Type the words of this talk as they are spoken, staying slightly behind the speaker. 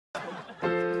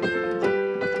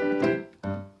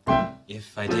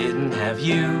If I didn't have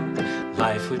you,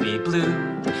 life would be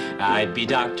blue. I'd be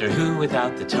Doctor Who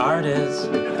without the TARDIS. Is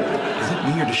it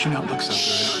me, or does she not look so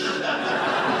good?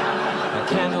 A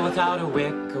candle without a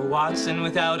wick, a Watson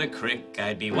without a crick.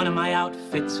 I'd be one of my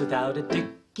outfits without a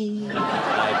dicky.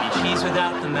 I'd be cheese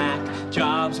without the Mac,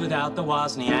 jobs without the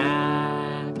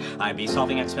Wozniak. I'd be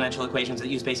solving exponential equations that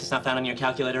use bases not found on your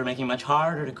calculator, making much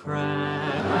harder to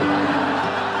crack.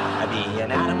 I'd be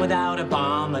an atom without a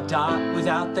bomb, a dot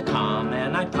without the com,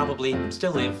 and I'd probably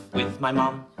still live with my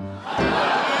mom.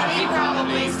 And he'd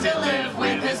probably still live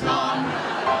with his mom.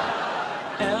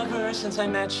 Ever since I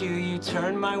met you, you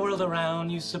turned my world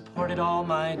around. You supported all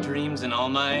my dreams and all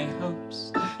my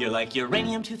hopes. You're like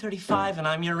uranium-235 and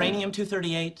I'm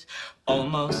uranium-238,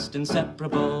 almost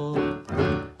inseparable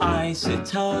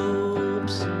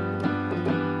isotopes.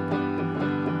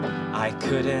 I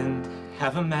couldn't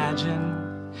have imagined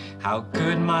how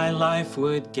good my life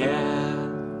would get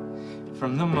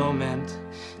from the moment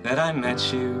that I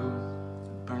met you,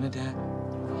 Bernadette.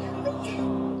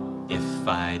 If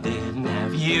I didn't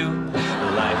have you,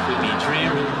 life would be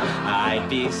dreary. I'd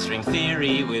be string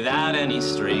theory without any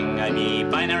string. I'd be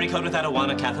binary code without a 1,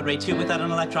 a cathode ray tube without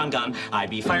an electron gun. I'd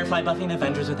be Firefly buffing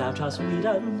Avengers without Joss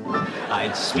Whedon.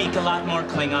 I'd speak a lot more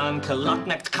Klingon,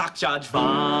 Kaloknecht Cockjudge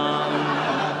Von.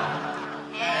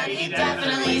 And he'd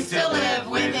definitely still live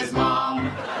with his mom.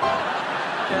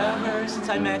 Ever since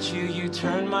I met you, you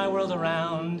turned my world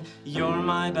around. You're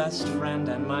my best friend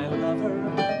and my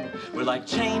lover. We're like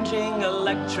changing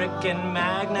electric and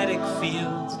magnetic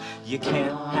fields. You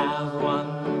can't have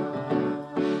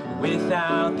one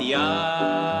without the other.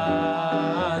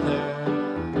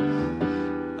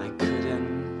 I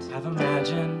couldn't have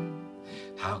imagined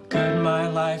how good my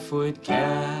life would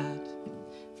get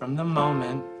from the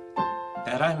moment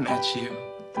that I met you,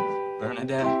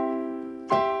 Bernadette.